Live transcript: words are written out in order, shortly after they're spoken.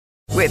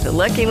With the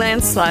Lucky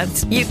Land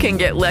Slots, you can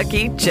get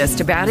lucky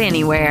just about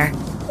anywhere.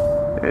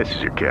 This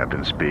is your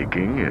captain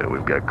speaking.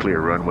 We've got clear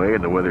runway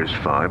and the weather's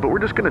fine, but we're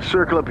just going to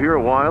circle up here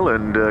a while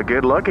and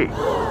get lucky.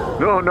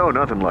 No,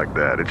 nothing like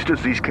that. It's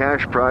just these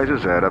cash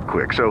prizes add up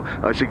quick. So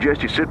I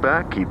suggest you sit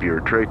back, keep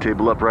your tray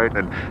table upright,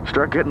 and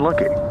start getting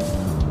lucky.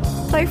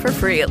 Play for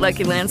free at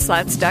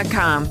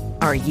LuckyLandSlots.com.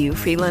 Are you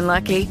feeling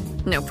lucky?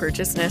 No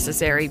purchase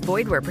necessary.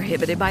 Void where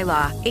prohibited by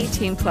law.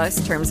 18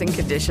 plus terms and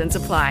conditions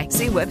apply.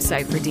 See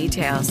website for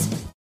details.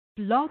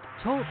 Blog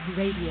Talk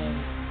Radio.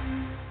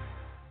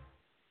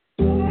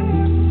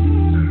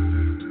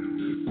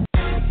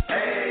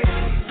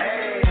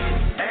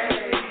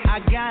 I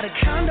got a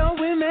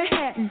condo in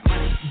Manhattan.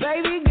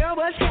 Baby girl,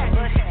 what's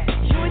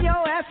happening? You and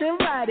your ass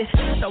invited.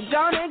 So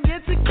gonna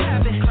get to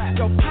clapping.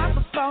 Go pop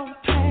it for a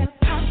plan.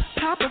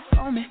 Pop it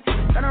for me.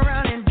 Turn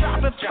around and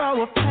drop it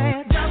for a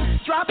plan.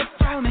 Drop it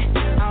for me.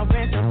 I'll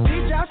rent a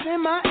beach house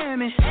in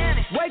Miami.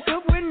 Wake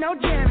up with no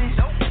jammies.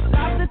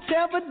 Lobster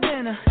tail for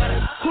dinner.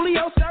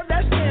 Julio served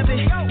that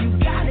scampi. You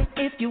got it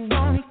if you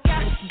want it.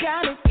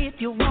 Got it if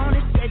you want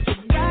it. Said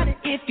you got it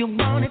if you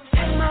want it.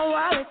 Take my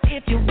wallet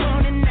if you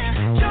want it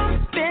now.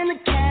 Jump in the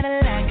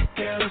Cadillac.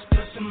 Girl, let's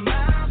put some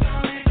miles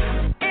on it.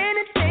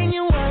 Anything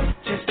you want,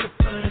 just to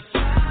put a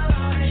smile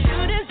on it. You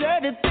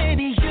deserve it,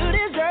 baby. You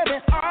deserve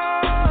it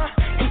all.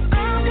 And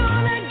I'm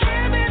gonna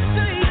give it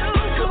to you.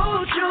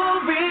 Gold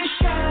jewelry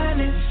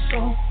shining so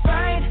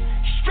bright.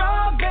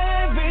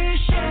 Strawberry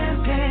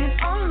champagne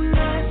on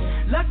us.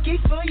 Lucky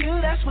for you,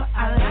 that's what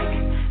I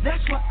like.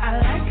 That's what I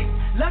like.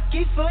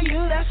 Lucky for you,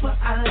 that's what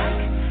I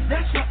like.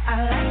 That's what I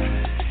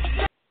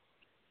like.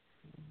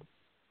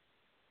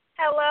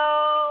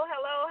 Hello,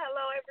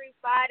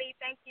 everybody.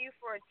 Thank you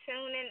for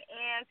tuning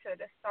in to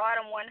the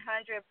Stardom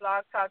 100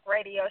 Blog Talk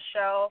Radio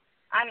Show.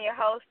 I'm your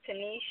host,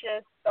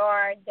 Tanisha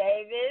Star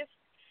Davis,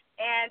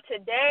 and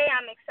today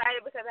I'm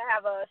excited because I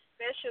have a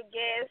special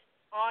guest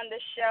on the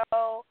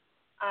show,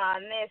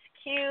 Miss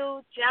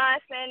Q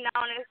Johnson,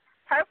 known as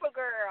Purple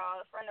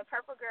Girl from the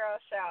Purple Girl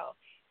Show.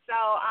 So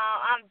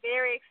I'm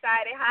very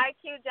excited. Hi,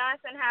 Q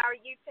Johnson. How are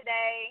you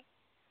today?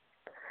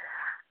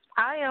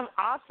 I am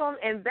awesome,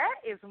 and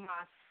that is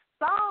my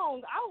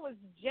song. I was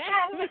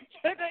jamming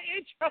to the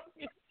intro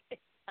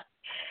music.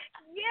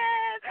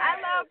 Yes,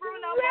 I love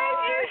Bruno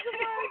Mars. That is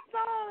my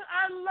song.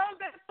 I love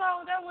that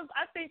song.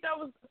 I think that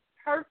was the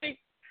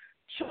perfect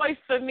choice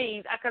for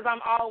me because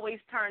I'm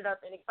always turned up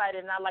and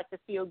excited, and I like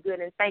to feel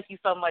good. And thank you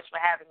so much for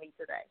having me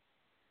today.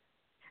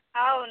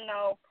 Oh,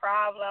 no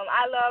problem.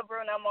 I love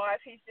Bruno Mars.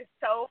 He's just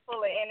so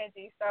full of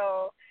energy.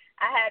 So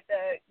I had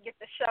to get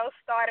the show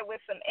started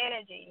with some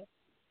energy.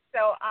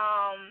 So,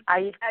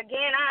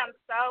 again, I'm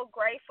so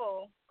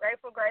grateful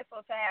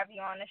to have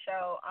you on the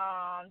show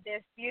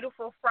this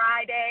beautiful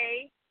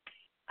Friday.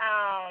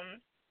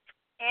 And,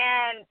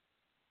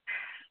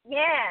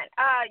 man,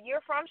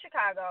 you're from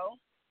Chicago,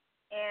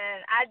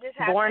 and I just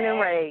have born to and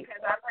raised.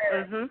 Because I've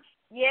heard,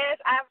 yes,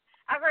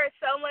 I've heard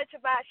so much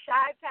about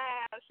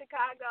Chi-Town,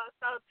 Chicago.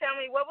 So tell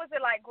me, what was it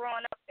like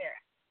growing up there?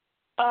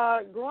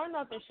 Growing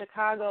up in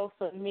Chicago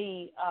for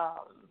me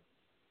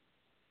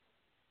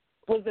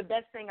was the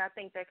best thing I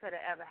think that could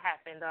have ever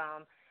happened.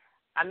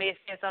 I may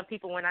offend some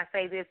people when I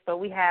say this, but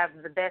we have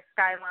the best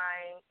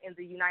skyline in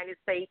the United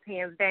States,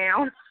 hands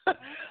down.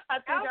 I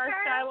think our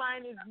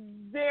skyline is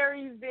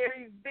very,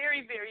 very,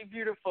 very, very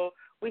beautiful.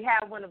 We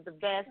have one of the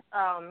best.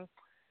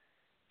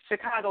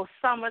 Chicago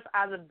summers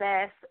are the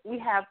best. We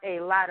have a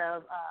lot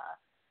of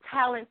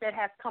talent that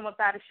has come up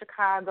out of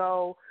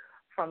Chicago,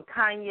 from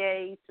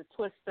Kanye to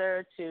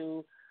Twister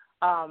to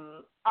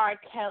R.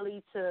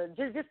 Kelly to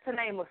just to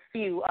name a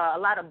few. A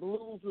lot of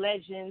blues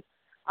legends.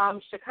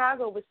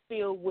 Chicago was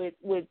filled with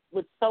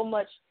so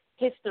much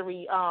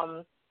history,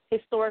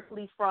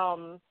 historically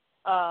from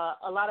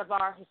a lot of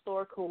our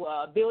historical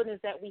buildings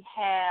that we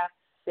have,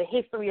 the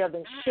history of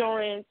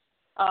insurance,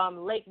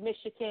 Lake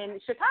Michigan.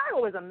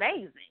 Chicago is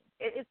amazing.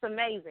 It's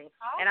amazing.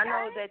 Okay. And I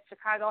know that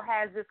Chicago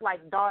has this,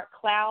 like, dark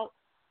cloud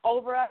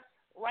over us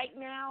right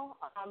now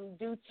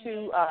due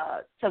to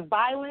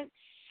violence,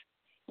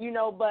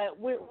 but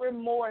we're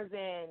more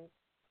than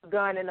a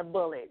gun and a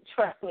bullet.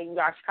 Trust me,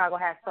 our Chicago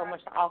has so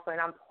much to offer, and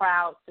I'm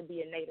proud to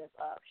be a native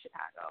of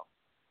Chicago.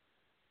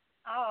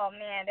 Oh,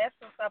 man, that's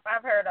what's up.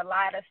 I've heard a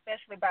lot,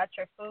 especially about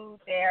your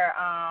food there.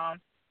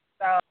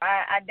 So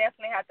I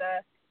definitely have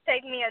to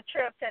take me a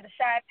trip to the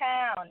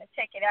Chi-Town to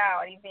check it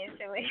out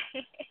eventually.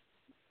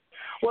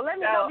 Well, let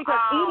me know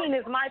because eating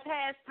is my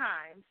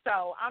pastime,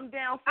 so I'm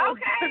down for a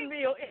good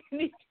meal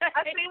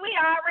anytime. See, we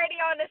already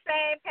on the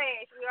same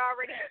page. We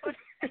already.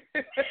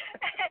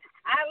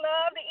 I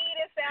love to eat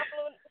and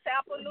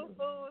sample new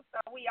foods,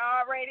 so we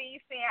already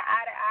seeing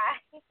eye to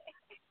eye.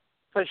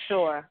 For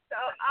sure.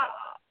 So,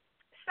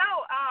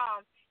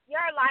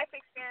 your life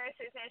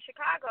experiences in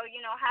Chicago,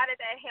 how did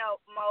that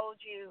help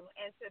mold you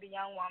into the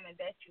young woman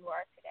that you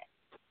are today?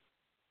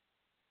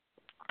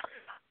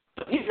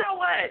 You know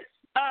what?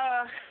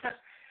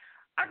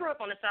 I grew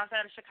up on the south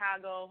side of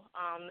Chicago,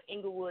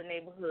 Inglewood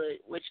neighborhood,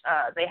 which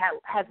they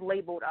have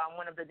labeled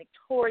one of the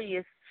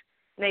notorious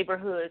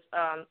neighborhoods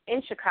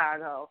in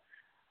Chicago.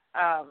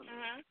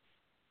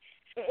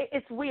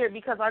 It's weird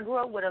because I grew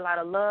up with a lot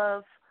of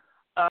love,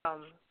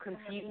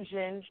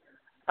 confusion,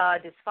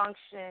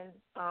 dysfunction,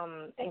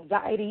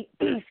 anxiety,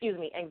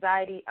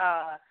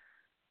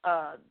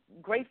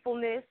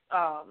 gratefulness.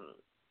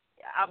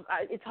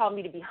 It taught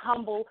me to be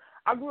humble.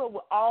 I grew up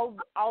with all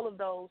of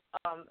those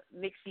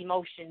mixed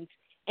emotions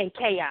and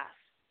chaos,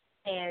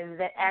 and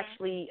that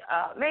actually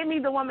made me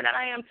the woman that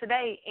I am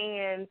today.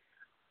 And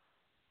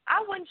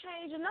I wouldn't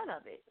change none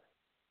of it.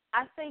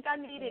 I think I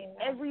needed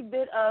every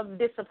bit of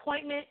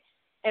disappointment,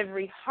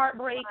 every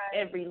heartbreak,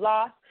 every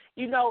loss.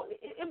 You know,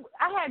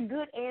 I had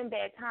good and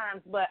bad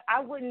times, but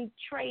I wouldn't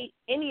trade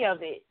any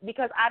of it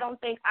because I don't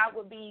think I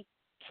would be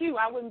cute.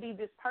 I wouldn't be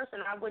this person.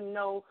 I wouldn't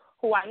know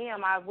who I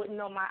am. I wouldn't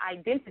know my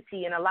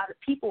identity. And a lot of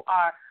people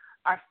are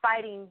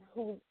fighting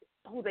who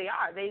they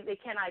are. They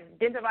can't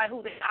identify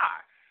who they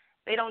are.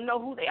 They don't know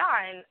who they are.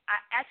 And I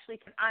actually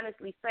can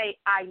honestly say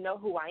I know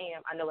who I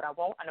am. I know what I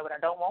want. I know what I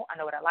don't want. I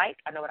know what I like.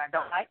 I know what I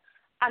don't like.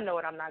 I know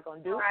what I'm not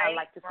going to do. I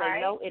like to say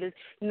no. It is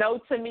no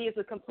to me is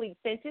a complete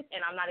sentence,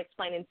 and I'm not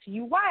explaining to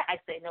you why I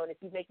say no. And if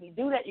you make me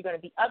do that, you're going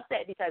to be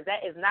upset because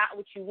that is not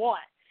what you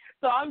want.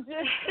 So I'm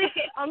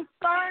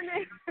stern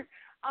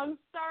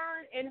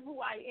in who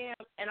I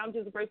am, and I'm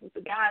just grateful to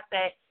God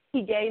that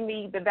He gave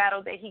me the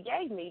battle that He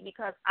gave me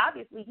because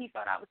obviously He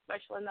thought I was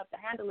special enough to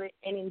handle it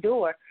and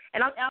endure.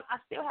 And I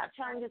still have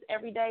challenges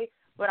every day,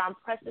 but I'm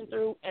pressing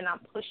through and I'm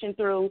pushing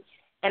through,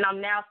 and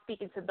I'm now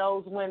speaking to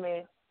those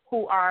women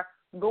who are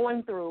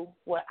going through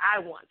what I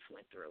once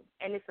went through,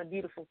 and it's a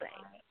beautiful thing.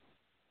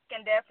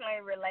 Can definitely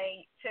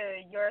relate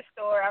to your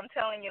story. I'm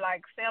telling you,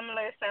 like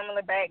similar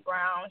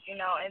backgrounds, you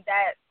know, and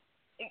that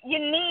you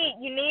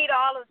need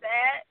all of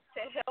that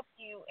to help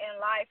you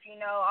in life,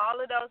 you know, all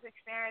of those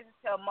experiences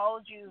to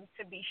mold you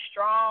to be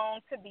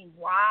strong, to be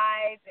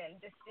wise and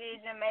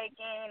decision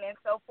making and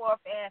so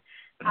forth. And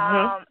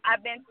I've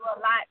been through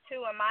a lot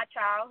too in my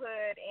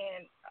childhood,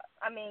 and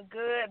I mean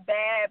good,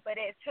 bad, but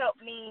it's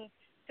helped me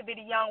to be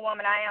the young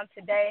woman I am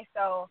today.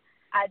 So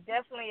I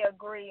definitely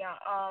agree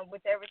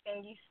with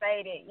everything you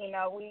stated. You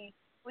know, we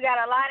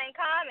got a lot in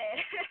common.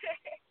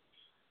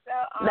 So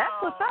that's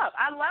what's up.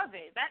 I love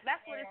it.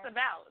 That's what it's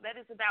about. That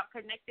is about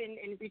connecting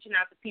and reaching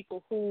out to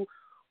people who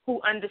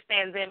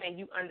understand them and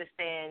they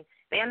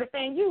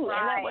understand you.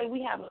 And that way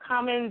we have a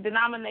common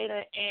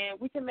denominator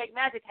and we can make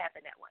magic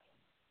happen that way.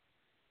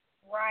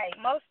 Right,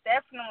 most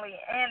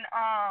definitely. And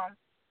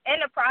in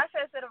the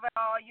process of it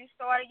all, you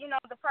started, you know,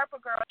 the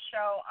Purple Girl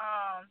Show.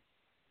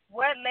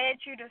 What led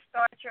you to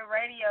start your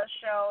radio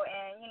show,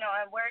 and, you know,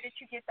 and where did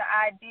you get the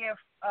idea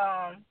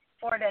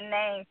for the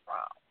name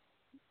from?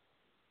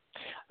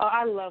 Oh,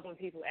 I love when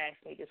people ask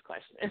me this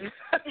question.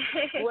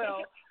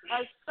 Well,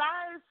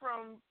 aside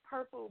from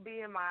purple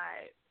being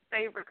my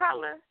favorite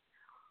color,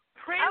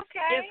 Prince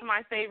is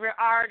my favorite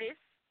artist,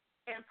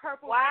 and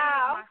purple is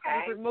my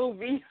favorite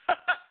movie.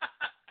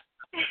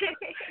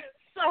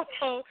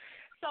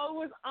 So it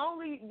was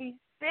only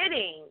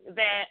befitting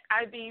that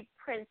I be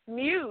Prince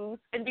Muse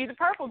and be the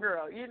Purple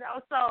Girl, you know.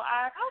 So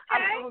I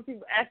love when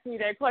people ask me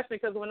that question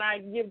because when I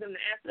give them the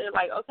answer, they're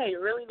like, okay,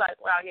 really?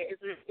 Like, wow, yeah,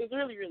 it's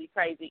really, really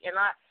crazy. And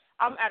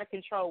I'm out of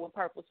control with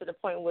purple to the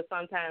point where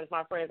sometimes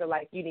my friends are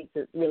like, you need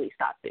to really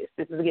stop this.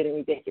 This is getting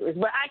ridiculous.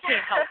 But I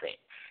can't help it,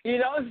 you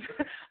know.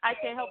 I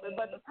can't help it.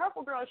 But the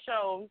Purple Girl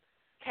Show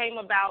came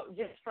about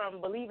just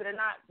from, believe it or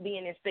not,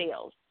 being in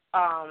sales.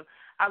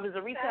 I was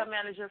a retail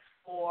manager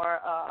for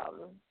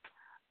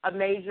a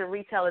major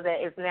retailer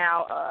that is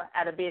now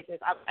out of business.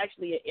 I'm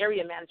actually an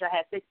area manager. I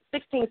had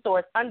 16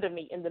 stores under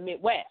me in the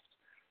Midwest.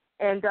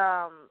 And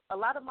a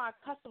lot of my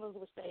customers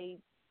would say,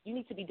 you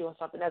need to be doing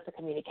something else in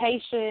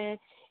communication.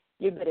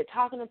 You're good at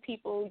talking to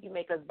people. You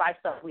make us buy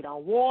stuff we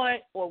don't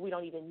want or we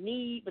don't even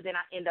need, but then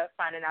I end up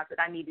finding out that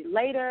I need it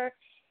later.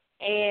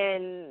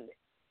 And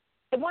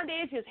one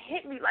day it just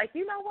hit me like,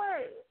 you know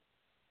what?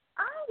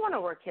 I don't want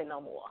to work here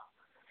no more.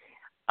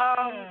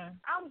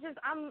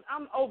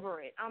 I'm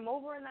over it. I'm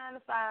over a 9 to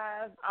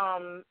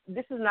 5.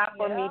 This is not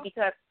for me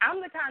because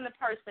I'm the kind of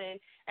person,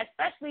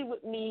 especially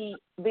with me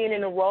being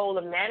in the role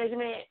of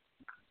management,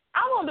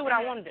 I want to do what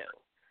I want to do.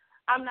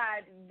 I'm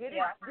not good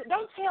at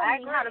don't tell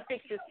me how to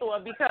fix this store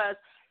because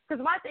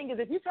my thing is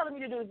if you're telling me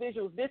to do the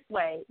visuals this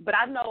way, but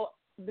I know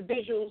the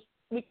visuals,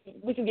 we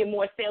can get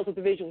more sales with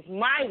the visuals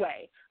my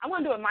way, I'm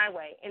going to do it my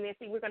way. And then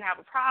see, we're going to have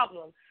a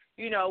problem,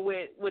 you know,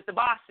 with the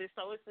bosses.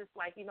 So it's just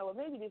like, you know,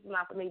 maybe this is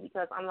not for me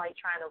because I'm like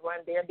trying to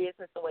run their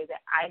business the way that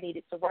I need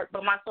it to work,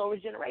 but my store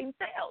was generating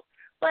sales.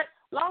 But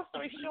long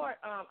story short,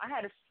 I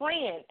had a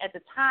friend at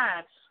the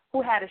time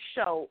who had a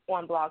show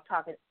on Blog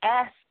Talk and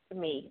asked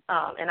me,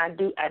 and I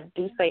do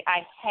say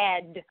I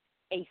had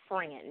a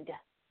friend.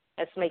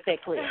 Let's make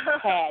that clear.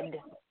 Had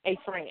a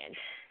friend.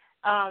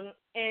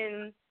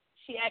 And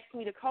she asked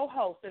me to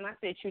co-host, and I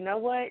said, you know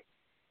what?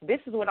 This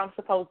is what I'm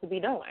supposed to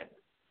be doing.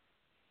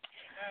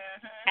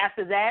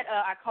 After that,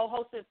 I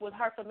co-hosted with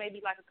her for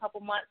maybe like a couple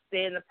months.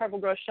 Then the Purple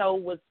Girl Show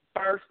was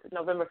birthed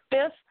November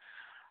 5th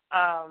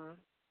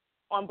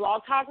on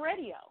Blog Talk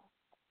Radio.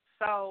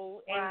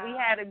 So, and we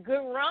had a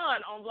good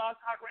run on Blog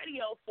Talk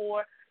Radio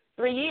for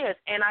 3 years,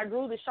 and I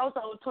grew the show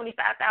to over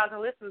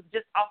 25,000 listeners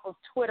just off of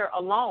Twitter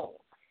alone,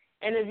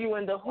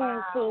 interviewing the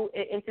who's who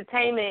in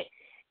entertainment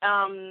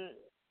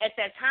at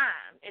that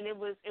time, and it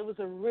was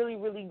a really,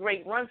 really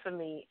great run for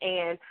me,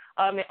 and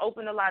it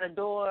opened a lot of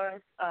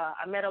doors.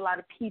 I met a lot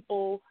of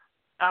people.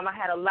 I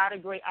had a lot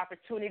of great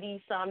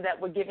opportunities, some that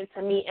were given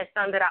to me and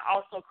some that I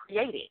also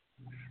created.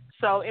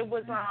 So it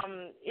was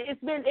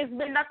it's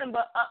been nothing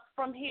but up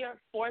from here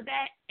for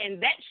that,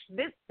 and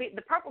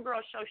the Purple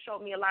Girl show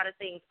showed me a lot of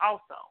things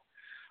also.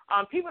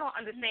 People don't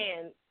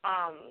understand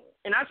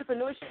in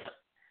entrepreneurship,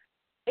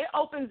 it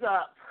opens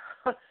up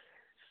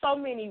so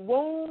many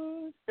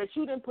wounds that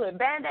you didn't put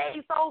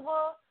Band-Aids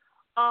over.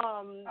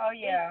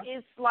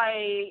 It's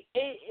like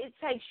it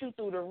takes you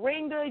through the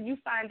ringer. You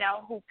find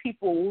out who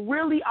people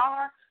really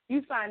are.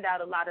 You find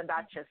out a lot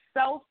about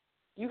yourself.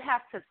 You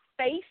have to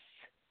face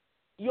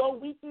your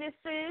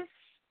weaknesses.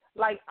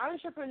 Like,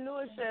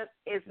 entrepreneurship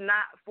is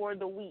not for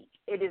the weak.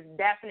 It is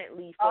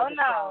definitely for the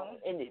strong.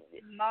 And it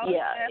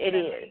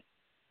is.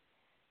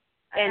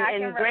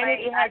 And granted,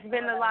 it has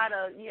been a lot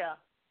of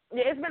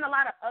it's been a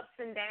lot of ups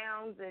and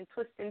downs and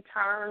twists and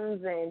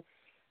turns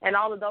and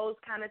all of those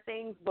kind of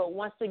things. But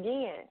once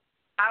again,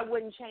 I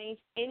wouldn't change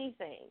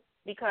anything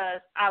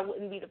because I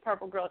wouldn't be the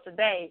Purple Girl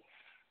today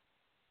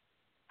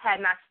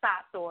had not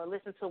stopped or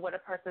listened to what a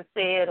person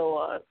said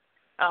or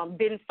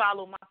didn't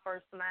follow my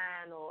first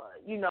line or,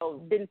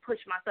 didn't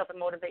push myself and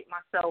motivate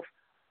myself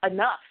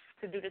enough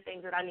to do the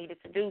things that I needed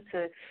to do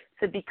to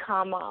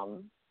become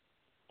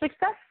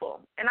successful.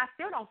 And I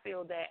still don't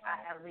feel that I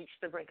have reached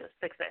the brink of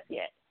success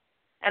yet.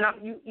 And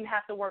you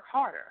have to work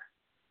harder.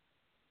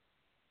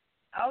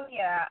 Oh,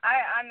 yeah.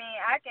 I mean,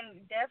 I can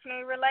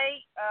definitely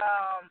relate.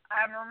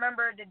 I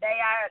remember the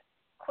day I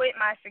quit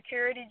my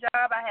security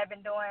job. I had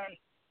been doing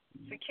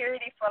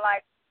security for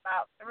like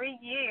about 3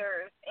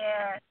 years.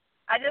 And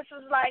I just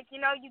was like,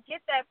 you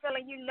get that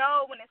feeling,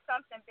 when it's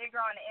something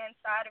bigger on the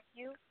inside of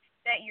you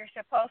that you're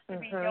supposed to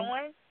be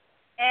doing.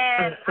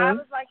 And I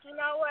was like, you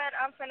know what,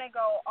 I'm going to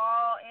go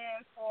all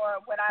in for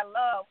what I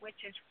love,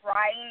 which is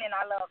writing, and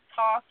I love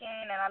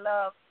talking, and I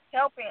love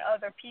helping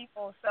other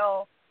people.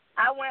 So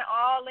I went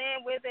all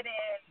in with it,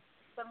 and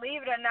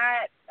believe it or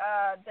not,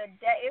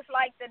 it's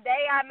like the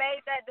day I made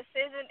that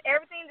decision,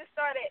 everything just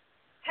started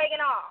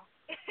taking off.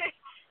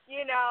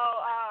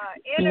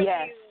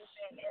 Interviews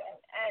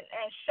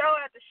and show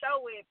after show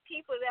with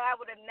people that I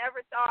would have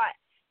never thought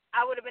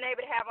I would have been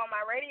able to have on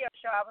my radio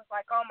show. I was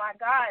like, oh, my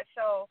God.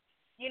 So,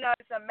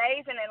 it's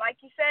amazing. And like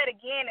you said,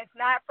 again, it's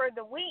not for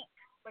the weak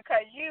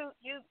because you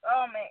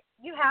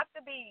have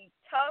to be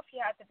tough.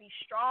 You have to be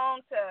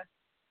strong to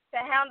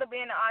handle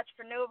being an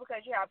entrepreneur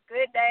because you have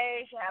good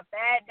days, you have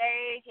bad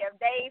days, you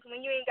have days when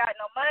you ain't got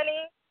no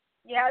money,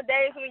 you have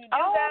days when you do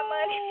got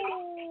money.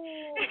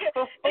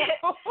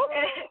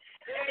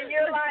 And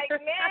you're like,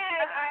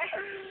 man,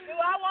 do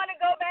I want to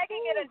go back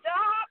and get a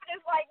job? And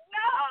it's like,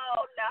 no,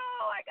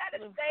 I got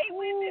to stay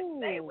with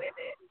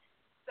it.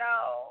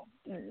 So,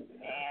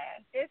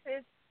 man, this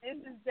is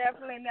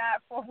definitely not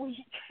for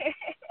weak.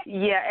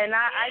 Yeah, and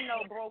I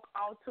know broke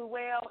all too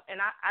well, and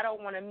I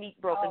don't want to meet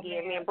broke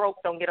again. Me and broke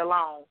don't get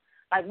along.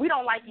 Like, we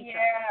don't like each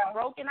other.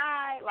 Broke and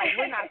I, like,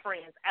 we're not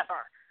friends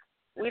ever.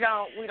 We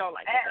don't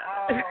like each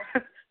other.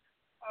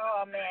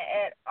 Oh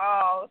man, at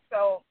all.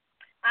 So,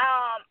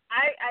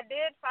 I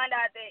did find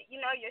out that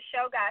your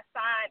show got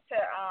signed to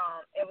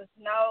it was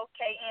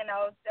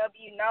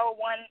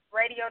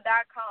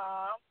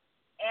no1radio.com.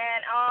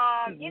 And,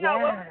 what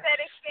was that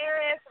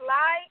experience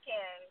like?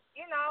 And,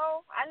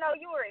 I know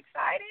you were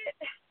excited.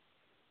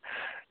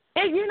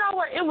 And you know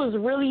what? It was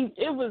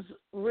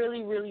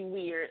really, really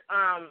weird.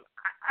 I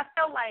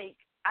felt like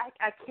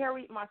I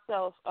carried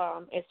myself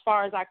as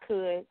far as I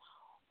could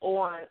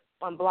on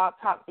Blog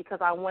Talk because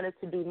I wanted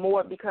to do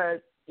more because,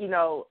 as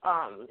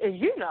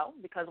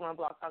because we're on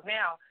Blog Talk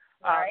now,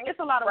 it's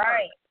a lot of work.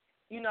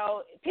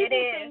 People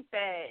think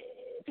that,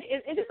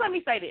 and just let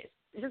me say this.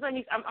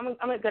 I'm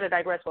going to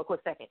digress for a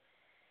quick second.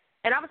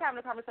 And I was having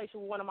a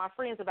conversation with one of my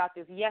friends about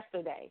this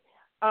yesterday.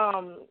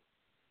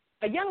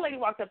 A young lady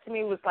walked up to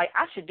me and was like,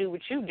 I should do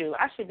what you do.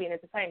 I should be in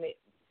entertainment.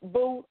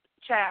 Boo,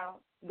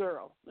 child,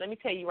 girl, let me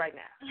tell you right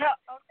now. Yeah,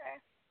 okay.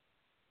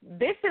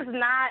 This is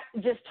not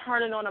just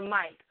turning on a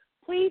mic.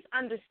 Please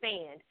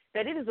understand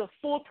that it is a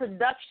full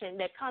production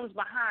that comes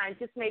behind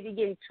just maybe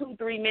getting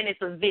 2-3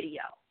 minutes of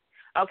video.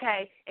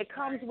 Okay? It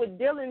comes with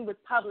dealing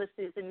with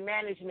publicists and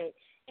management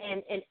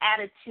and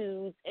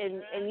attitudes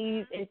and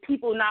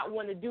people not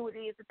want to do what it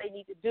is that they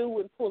need to do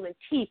and pulling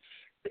teeth.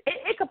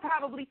 It could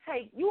probably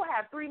take, you will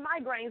have 3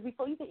 migraines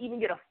before you can even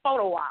get a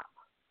photo op.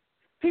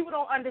 People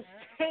don't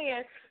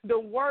understand the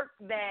work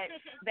that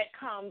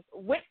comes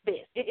with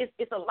this.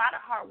 It's a lot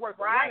of hard work.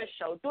 Running a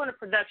show, doing a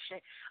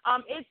production.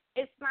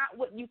 It's not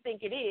what you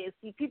think it is.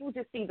 See, people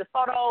just see the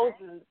photos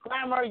and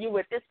glamour. You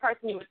with this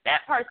person, you with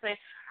that person.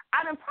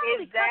 I done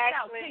probably cut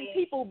out 10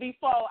 people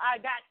before I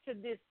got to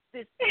this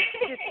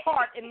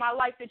part in my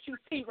life that you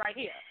see right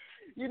here.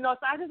 So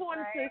I just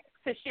wanted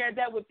to share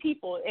that with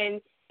people.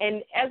 And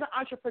as an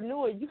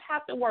entrepreneur, you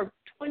have to work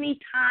 20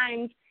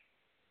 times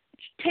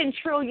 10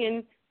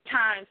 trillion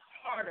times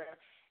harder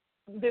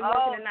than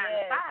working a 9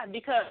 to 5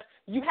 because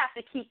you have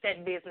to keep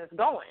that business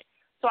going.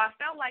 So I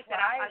felt like that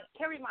I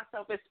carried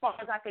myself as far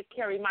as I could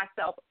carry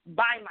myself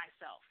by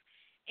myself.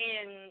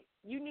 And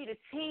you need a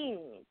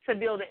team to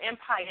build an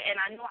empire, and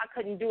I knew I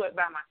couldn't do it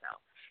by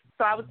myself.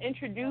 So I was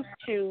introduced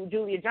to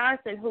Julia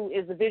Johnson, who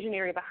is the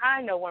visionary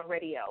behind No One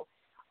Radio.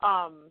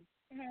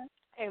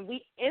 And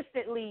we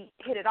instantly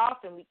hit it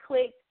off, and we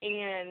clicked,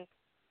 and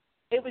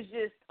it was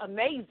just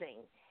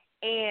amazing.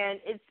 And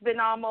it's been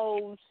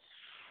almost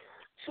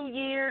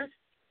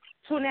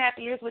 2.5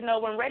 years with No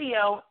One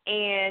Radio,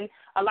 and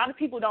a lot of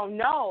people don't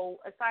know,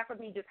 aside from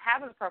me just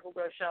having a Purple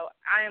Girl Show,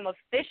 I am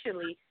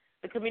officially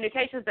the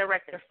communications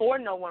director for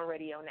No One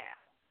Radio now.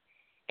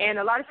 And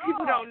a lot of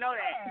people don't know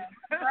that.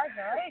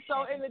 Congratulations.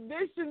 So in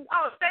addition,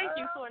 thank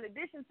you. So in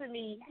addition to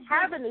me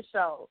having the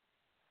show,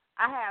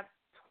 I have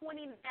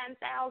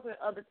 29,000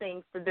 other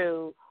things to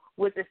do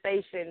with the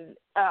station,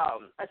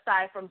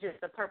 aside from just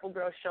the Purple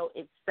Girl Show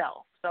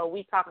itself. So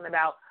we talking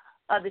about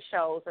other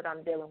shows that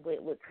I'm dealing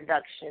with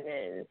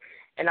production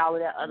and all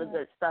of that other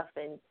good stuff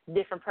and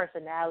different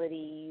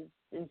personalities.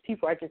 And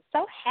people are just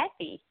so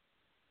happy,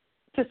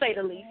 to say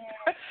the least.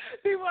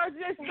 People are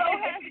just so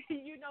happy,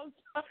 you know.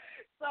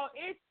 So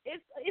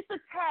it's a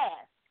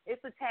task.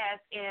 It's a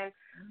task, and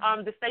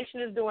the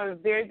station is doing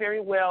very,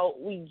 very well.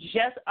 We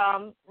just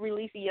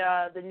released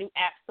the new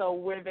app, so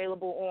we're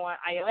available on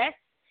iOS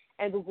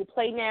and Google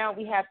Play now.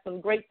 We have some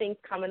great things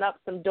coming up,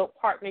 some dope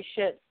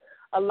partnerships,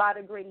 a lot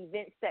of great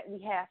events that we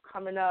have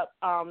coming up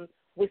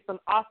with some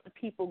awesome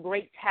people,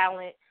 great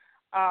talent,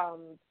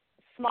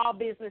 small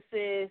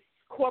businesses,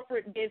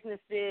 corporate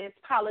businesses,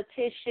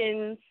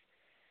 politicians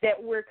that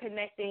we're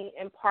connecting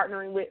and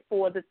partnering with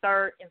for the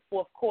third and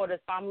fourth quarter.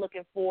 So I'm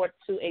looking forward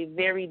to a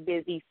very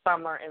busy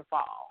summer and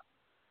fall.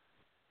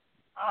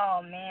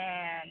 Oh,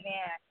 man.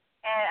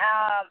 And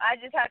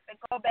I just have to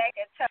go back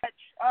and touch,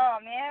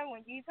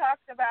 when you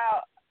talked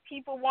about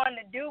people wanting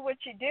to do what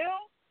you do,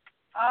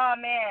 I've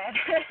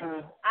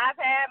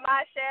had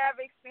my share of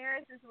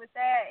experiences with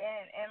that.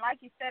 And like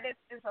you said,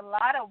 it's a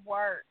lot of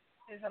work.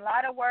 There's a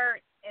lot of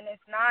work, and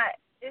it's not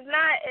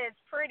as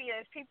pretty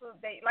as people,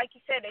 like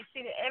you said, they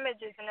see the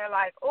images and they're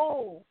like,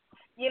 oh,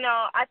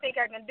 I think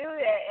I can do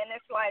that. And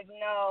it's like,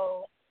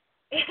 no,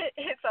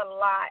 it's a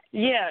lot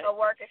of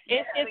work.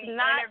 It's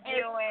not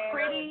as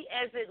pretty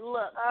as it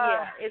looks.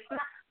 It's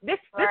not. This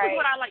is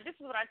what I like. This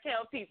is what I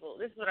tell people.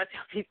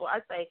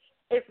 I say,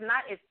 it's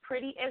not as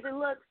pretty as it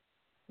looks,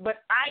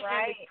 but I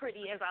am as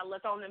pretty as I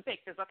look on them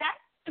pictures, okay?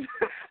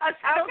 I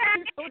tell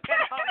people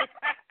that all the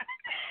time.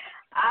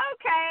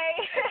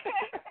 Okay.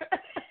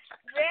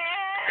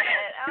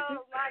 Man,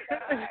 oh my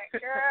God,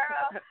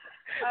 girl,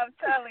 I'm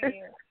telling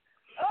you.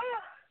 Oh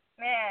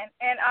man,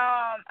 and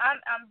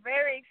I'm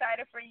very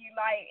excited for you.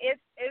 Like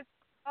it's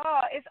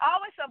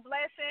always a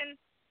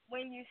blessing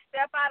when you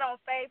step out on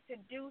faith to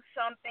do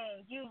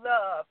something you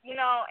love,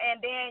 and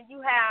then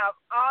you have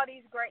all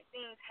these great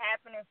things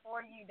happening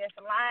for you that's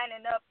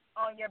lining up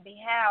on your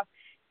behalf.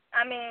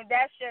 I mean,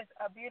 that's just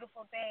a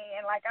beautiful thing,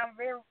 and like I'm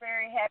very,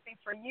 very happy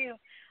for you.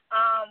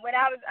 When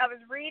I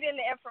was reading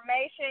the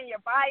information,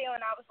 your bio,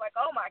 and I was like,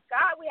 oh my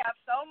God, we have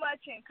so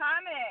much in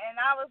common. And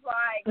I was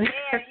like,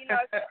 man,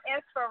 it's an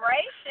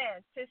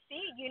inspiration to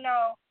see,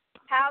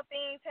 how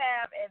things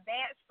have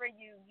advanced for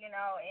you,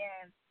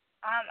 and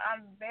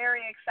I'm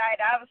very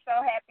excited. I was so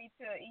happy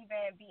to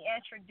even be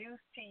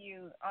introduced to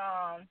you,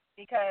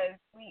 because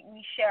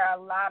we share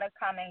a lot of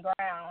common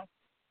ground.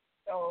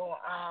 So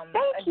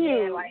thank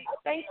you.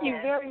 Thank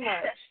you very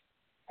much.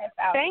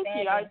 Thank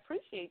you. I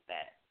appreciate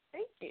that.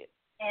 Thank you.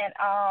 And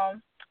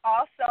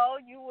also,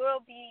 you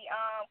will be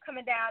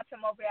coming down to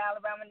Mobile,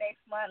 Alabama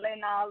next month,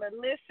 letting all the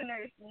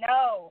listeners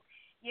know,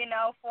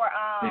 for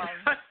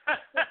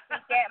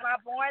get my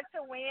Born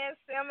to Win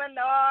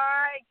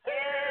seminar.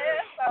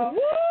 Yes, so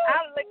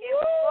I'm looking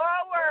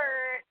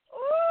forward.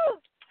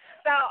 Ooh.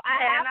 So I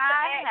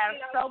have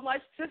so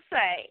much to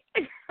say.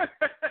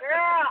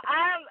 Girl,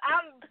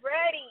 I'm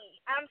ready.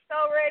 I'm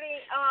so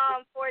ready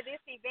for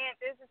this event.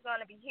 This is going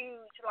to be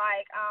huge.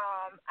 Like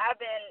I've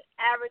been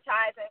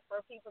advertising for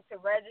people to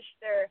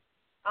register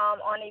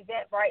on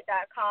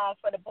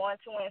eventbrite.com for the Born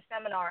to Win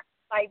seminar.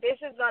 Like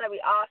this is going to be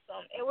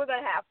awesome, and we're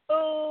going to have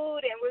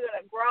food, and we're going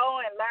to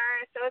grow and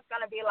learn. So it's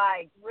going to be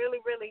like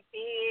really, really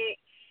big.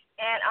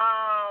 And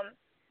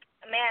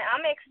man,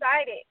 I'm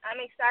excited.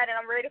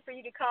 I'm ready for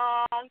you to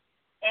come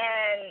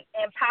and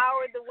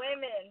empower the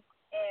women,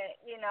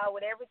 and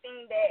with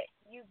everything that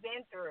you've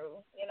been through,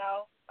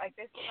 like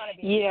this is going to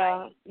be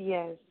exciting.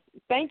 Yes.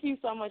 Thank you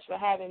so much for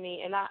having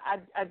me, and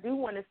I do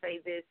want to say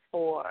this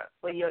for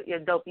your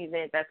dope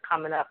event that's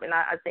coming up, and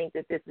I think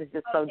that this is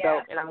just so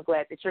dope, and I'm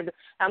glad that you're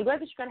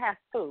gonna have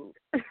food.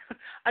 That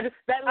was a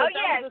side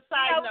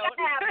note. We're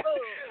gonna have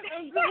food.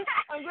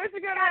 I'm glad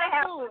you're gonna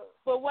have food.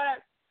 But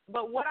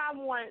what I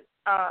want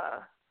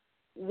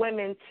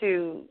women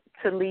to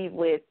leave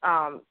with,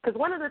 because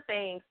one of the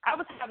things I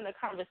was having a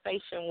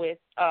conversation with,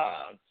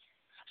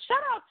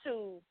 shout out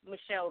to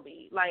Michelle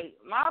B. Like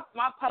my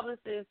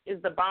publicist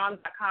is the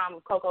bomb.com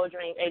of Coco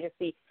Dream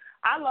Agency.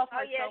 I love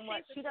her yeah, so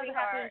much. She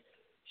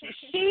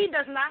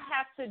does not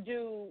have to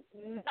do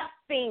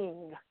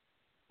nothing.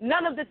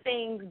 None of the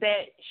things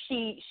that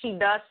she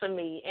does for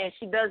me, and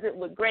she does it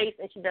with grace,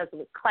 and she does it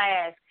with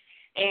class,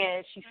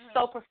 and she's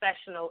so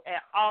professional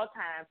at all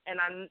times. And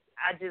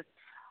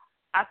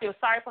I feel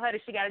sorry for her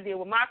that she got to deal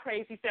with my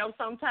crazy self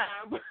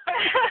sometimes.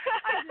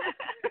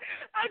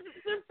 I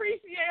just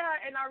appreciate her,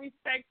 and I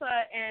respect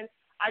her, and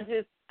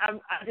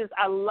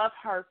I love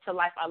her to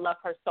life. I love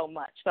her so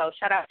much. So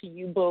shout out to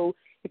you, boo.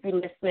 If you're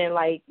listening,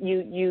 like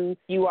you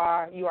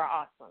are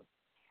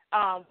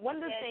awesome. One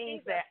of the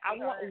things that I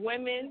want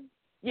women,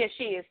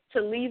 she is,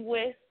 to leave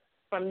with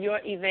from your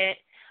event.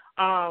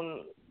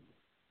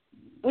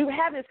 We were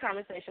having this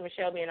conversation with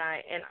Shelby and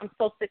I, and I'm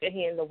so sick of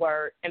hearing the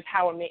word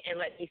empowerment, and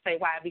let me say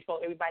why before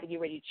everybody get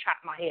ready to chop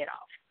my head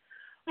off.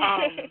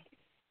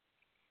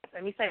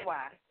 Let me say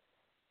why.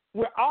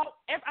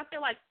 I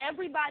feel like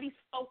everybody's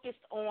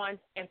focused on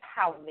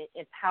empowerment.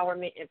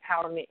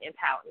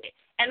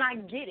 And I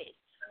get it.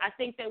 I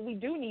think that we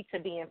do need to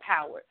be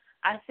empowered.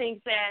 I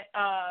think that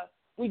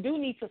we do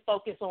need to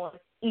focus on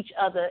each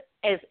other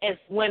as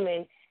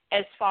women,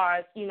 as far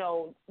as,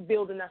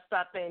 building us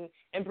up and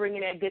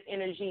bringing that good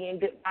energy and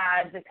good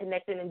vibes and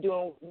connecting and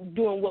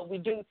doing what we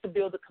do to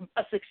build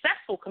a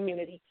successful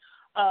community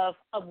of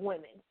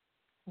women.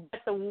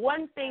 But the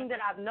one thing that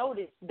I've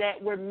noticed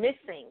that we're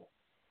missing,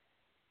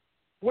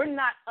 we're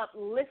not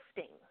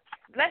uplifting.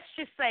 Let's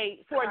just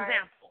say, for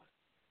example,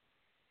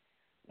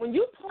 when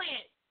you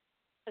plant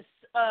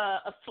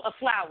a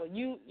flower,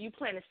 you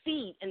plant a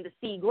seed and the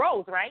seed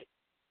grows, right?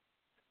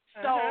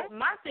 So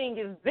my thing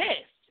is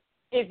this.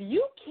 If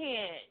you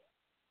can't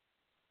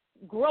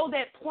grow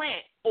that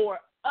plant or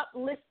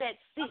uplift that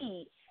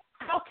seed,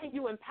 how can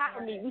you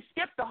empower me? We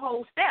skipped the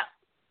whole step.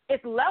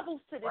 It's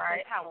levels to this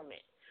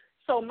empowerment.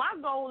 So my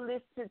goal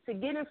is to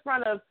get in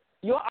front of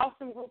your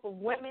awesome group of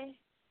women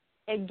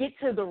and get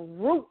to the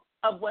root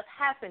of what's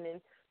happening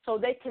so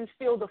they can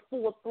feel the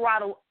full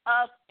throttle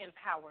of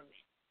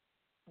empowerment.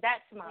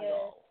 That's my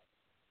goal.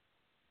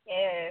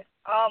 Yes.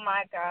 Oh,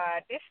 my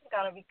God. This is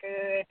going to be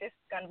good. This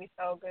is going to be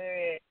so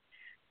good.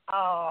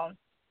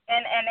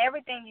 And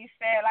everything you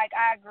said, like,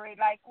 I agree.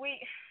 Like,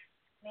 we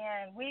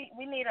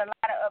need a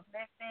lot of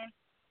uplifting.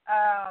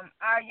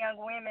 Our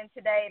young women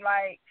today,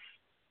 like,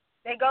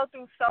 they go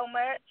through so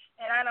much,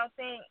 and I don't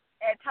think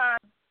at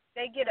times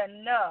they get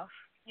enough,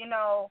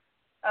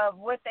 of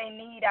what they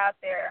need out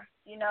there,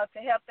 to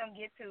help them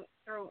get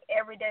through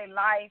everyday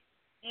life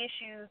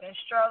issues and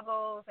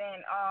struggles.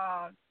 And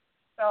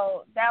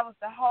so that was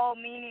the whole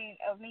meaning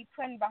of me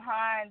putting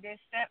this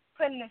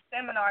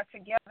seminar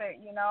together,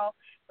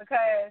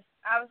 because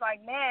I was like,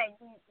 man,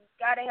 we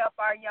got to help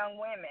our young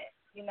women.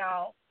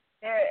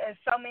 There is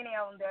so many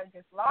of them that are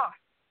just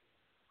lost.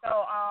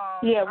 So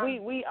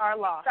we are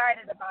lost.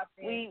 Excited about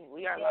this.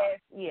 We are lost.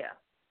 Yeah.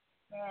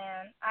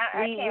 Man,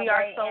 I can't wait. We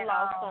are so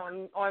lost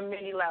on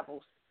many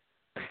levels.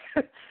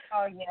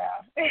 Oh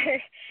yeah.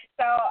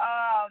 So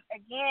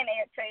again,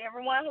 to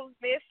everyone who's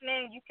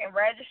listening, you can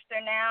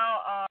register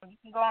now. You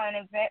can go on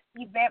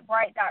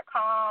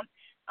eventbrite.com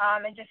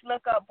and just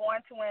look up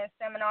Born to Win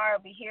seminar.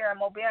 It'll be here in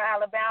Mobile,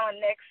 Alabama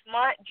next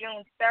month,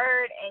 June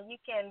 3rd, and you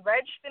can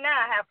register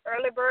now. I have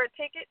early bird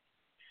tickets.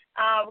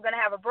 We're going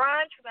to have a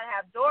brunch. We're going to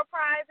have door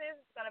prizes.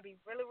 It's going to be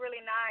really,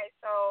 really nice.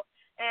 So,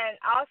 and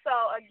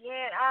also,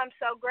 again, I'm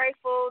so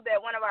grateful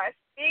that one of our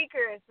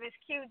speakers, Ms.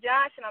 Q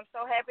Johnson, I'm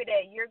so happy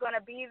that you're going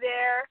to be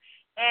there.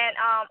 And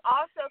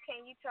also,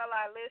 can you tell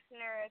our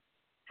listeners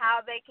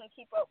how they can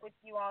keep up with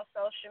you on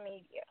social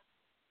media?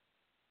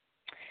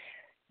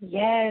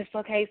 Yes.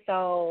 Okay.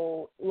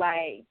 So,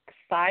 like,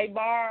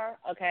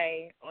 sidebar,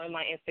 okay, on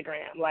my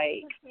Instagram,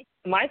 like,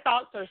 my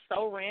thoughts are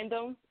so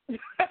random.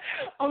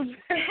 I'm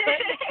just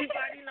letting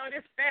everybody know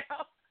this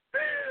now.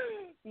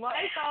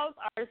 My thoughts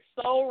are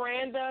so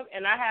random,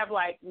 and I have,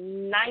 like,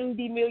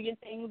 90 million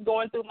things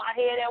going through my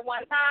head at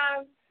one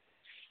time.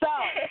 So,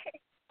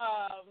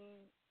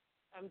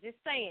 I'm just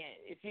saying,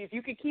 if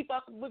you could keep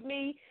up with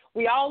me,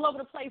 we all over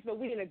the place, but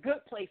we in a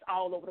good place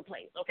all over the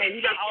place, okay?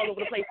 We not all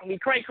over the place and we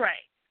cray-cray.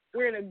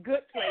 We're in a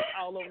good place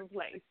all over the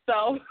place.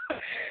 So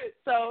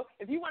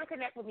if you want to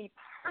connect with me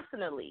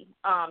personally,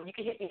 you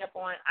can hit me up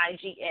on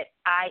IG at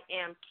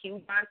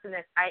IamQJohnson.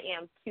 That's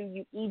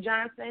IamQUE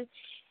Johnson.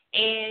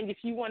 And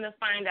if you want to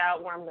find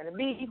out where I'm going to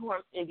be, who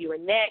I'm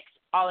interviewing next,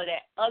 all of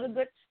that other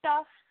good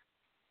stuff,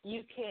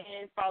 you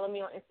can follow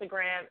me on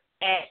Instagram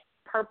at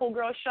Purple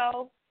Girl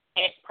Show,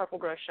 at Purple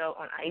Girl Show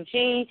on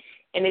IG.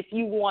 And if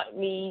you want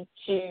me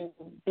to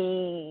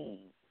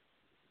be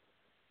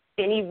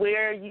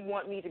anywhere you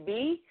want me to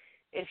be,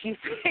 if you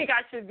think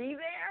I should be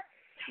there,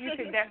 you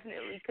can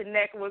definitely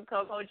connect with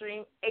Coco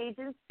Dream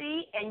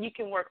Agency, and you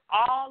can work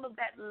all of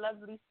that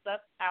lovely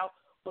stuff out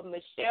with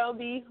Michelle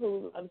B,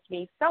 who loves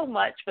me so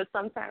much, but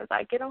sometimes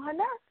I get on her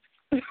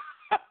nerves.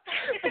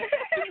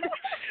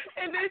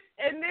 and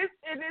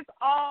it's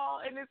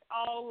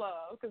all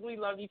love, because we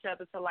love each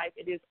other to life.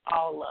 It is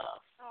all love.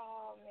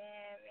 Oh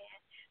man.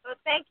 Well,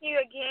 thank you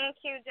again,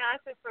 Q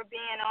Johnson, for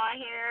being on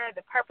here,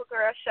 the Purple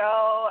Girl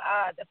Show,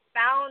 the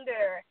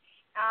founder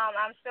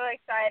I'm so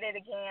excited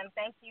again.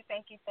 Thank you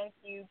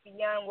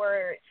beyond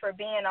words for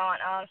being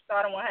on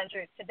Stardom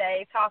 100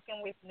 today,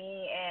 talking with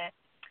me, and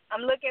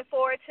I'm looking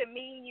forward to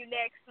meeting you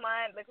next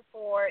month. Looking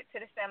forward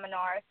to the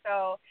seminar.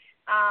 So,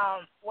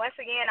 once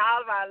again,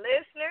 all of our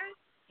listeners,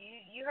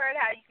 you heard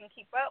how you can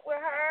keep up with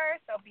her.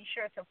 So be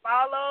sure to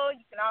follow.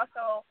 You can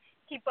also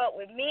keep up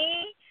with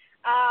me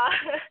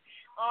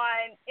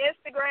on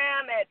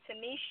Instagram at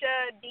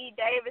Tanisha D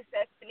Davis.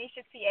 That's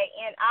Tanisha Tanisha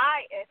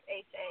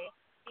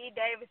D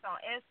Davis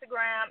on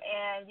Instagram,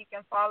 and you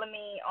can follow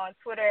me on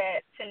Twitter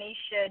at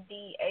Tanisha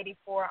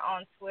D84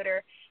 on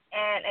Twitter.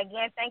 And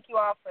again, thank you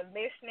all for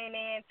listening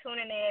in,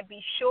 tuning in.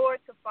 Be sure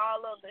to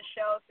follow the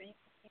show so you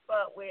can keep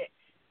up with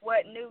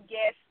what new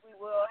guests we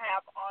will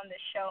have on the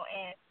show.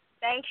 And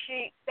thanks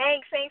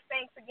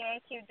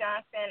again, Q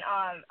Johnson.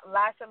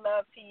 Lots of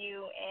love to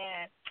you,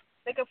 and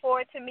looking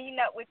forward to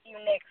meeting up with you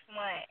next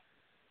month.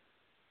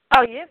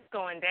 Oh, yeah, it's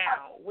going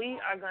down.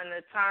 We're going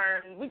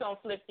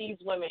to flip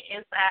these women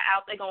inside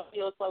out. They're going to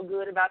feel so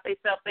good about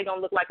themselves. They're going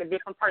to look like a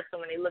different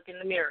person when they look in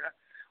the mirror.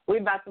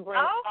 We're about to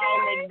bring all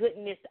that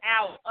goodness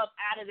out of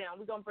them.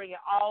 We're going to bring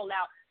it all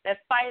out.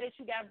 That fire that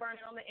you got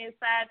burning on the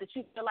inside, that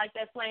you feel like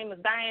that flame is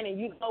dying and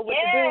you know what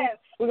to do,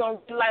 we're going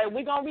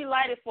to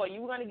relight it for you.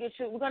 We're going to get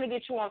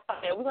you on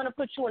fire. We're going to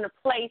put you in a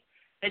place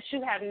that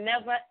you have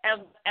never,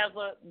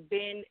 ever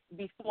been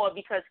before,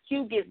 because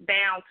Q gets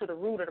down to the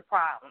root of the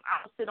problem.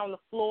 I'll sit on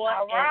the floor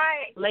and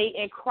lay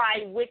and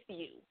cry with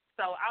you.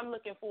 So I'm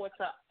looking forward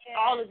to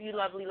all of you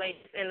lovely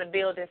ladies in the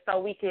building,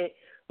 so we could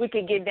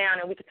get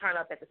down and we could turn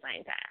up at the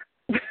same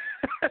time.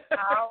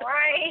 All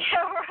right.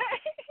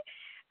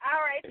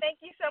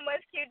 Thank you so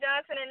much, Q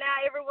Johnson. And now,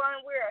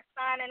 everyone, we're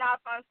signing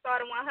off on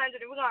Stardom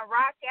 100. We're going to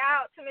rock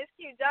out to Miss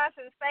Q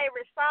Johnson's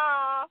favorite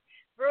song,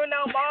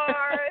 Bruno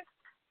Mars.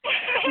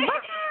 And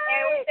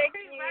we thank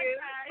you.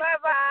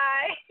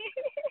 Bye-bye.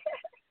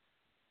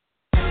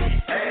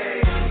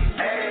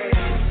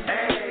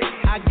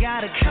 I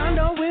got a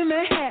condo in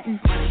Manhattan.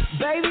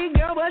 Baby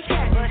girl, what's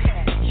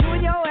happening? You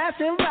and your ass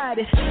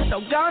invited,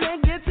 so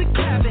gonna get to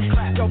clapping.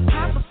 Go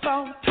pop it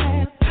for a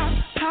plan,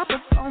 pop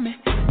it for me.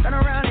 Turn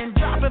around and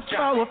drop it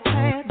for a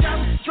plan,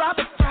 drop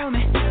it for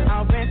me.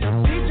 I'll rent a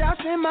beach house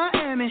in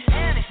Miami.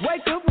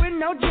 Wake up with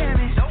no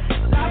jammies.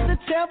 Lobster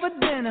tail for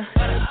dinner.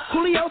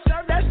 Julio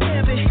served that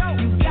scampi.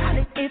 You got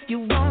it if you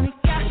want it.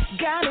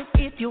 Got it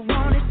if you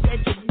want it. Said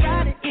you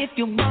got it if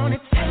you want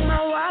it. Take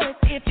my wallet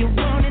if you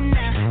want it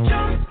now.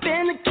 Jump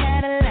in the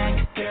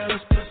Cadillac. Girl,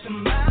 let's put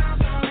some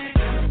miles on it.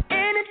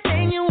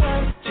 Anything you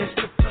want, just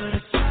to put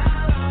a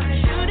smile on it.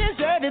 You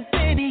deserve it,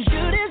 baby.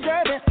 You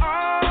deserve it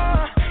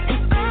all.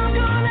 And I'm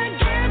gonna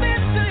give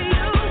it to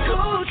you.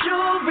 Gold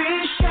jewelry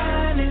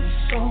shining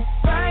so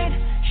bright.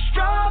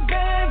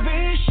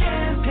 Strawberry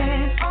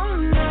champagne all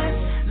night.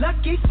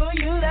 Lucky for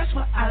you, that's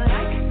what I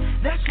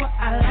like. That's what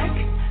I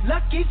like.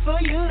 Lucky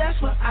for you,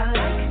 that's what I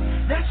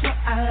like. That's what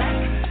I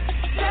like.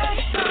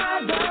 Let's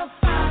start the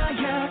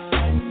fire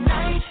at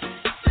night.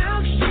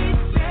 Silk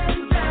sheets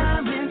and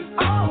diamonds,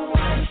 all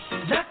white.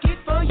 Lucky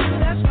for you,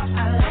 that's what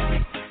I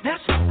like.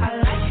 That's what I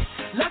like.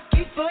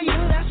 Lucky for you,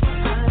 that's what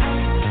I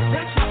like.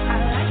 That's what I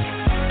like.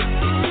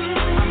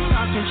 I'm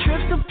talking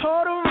trips to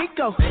Puerto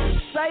Rico.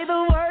 Say the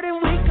word and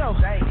we go.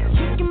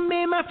 You can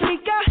be my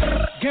flica.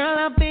 Girl,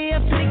 I'll be a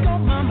flico,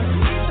 mama.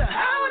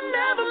 I would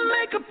never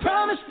make a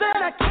promise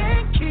that I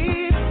can't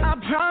keep. I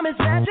promise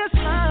that your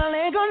smile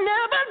ain't gonna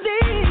never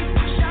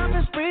leave.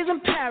 Shopping sprees in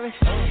Paris,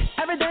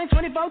 everything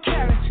 24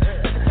 carats.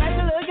 Take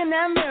a look in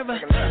that mirror.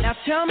 Now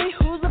tell me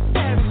who's the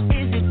fairest.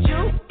 Is it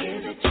you?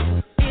 Is it you?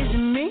 Is it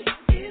me?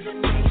 Is it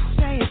me?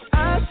 Say it's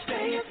us,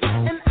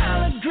 and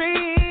I'll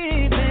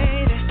agree,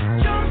 baby.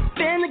 Jump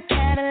in the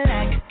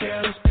Cadillac,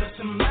 girl, let's put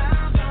some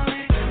miles on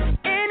it.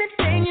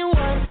 Anything you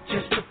want,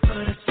 just to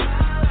put a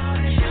smile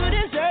on it. You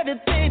deserve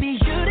it, baby.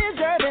 You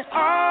deserve it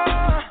all.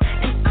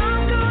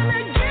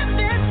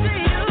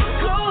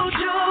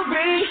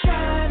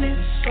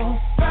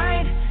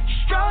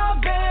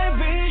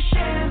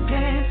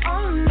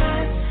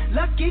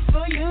 Lucky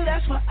for you,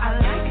 that's what I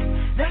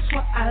like. That's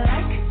what I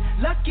like.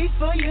 Lucky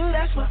for you,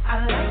 that's what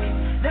I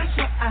like. That's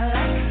what I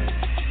like.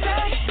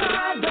 Let's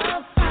start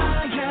the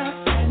fire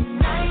at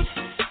night.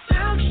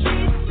 Silk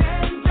sheets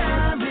and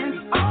diamonds,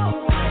 all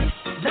white.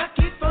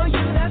 Lucky for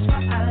you, that's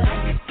what I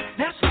like.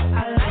 That's what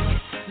I like.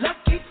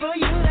 Lucky for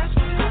you, that's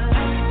what I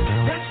like.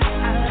 That's what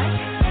I like.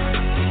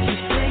 You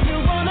say you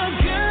want a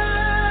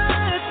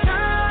good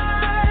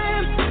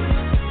time,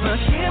 but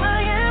here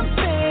I am,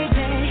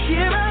 baby.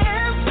 Here I am.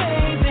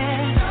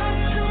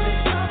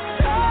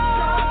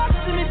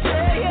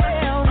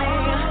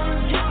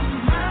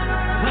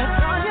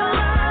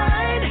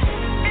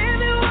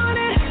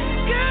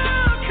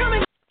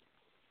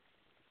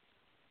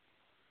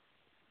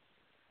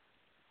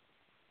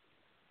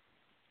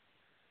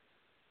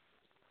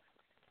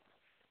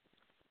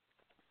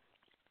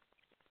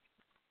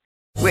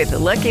 With the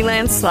Lucky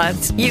Land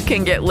Slots, you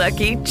can get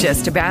lucky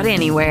just about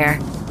anywhere.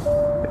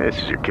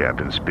 This is your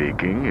captain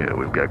speaking.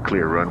 We've got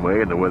clear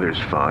runway and the weather's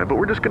fine, but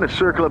we're just going to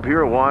circle up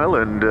here a while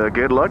and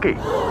get lucky.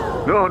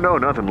 No,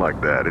 nothing like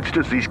that. It's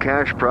just these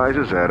cash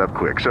prizes add up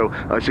quick. So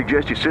I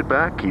suggest you sit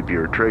back, keep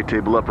your tray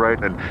table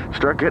upright, and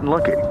start getting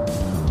lucky.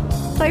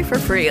 Play for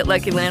free at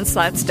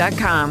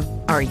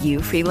LuckyLandSlots.com. Are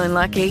you feeling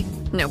lucky?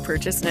 No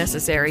purchase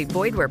necessary.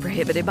 Void where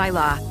prohibited by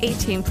law.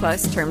 18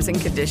 plus terms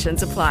and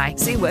conditions apply.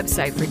 See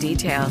website for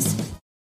details.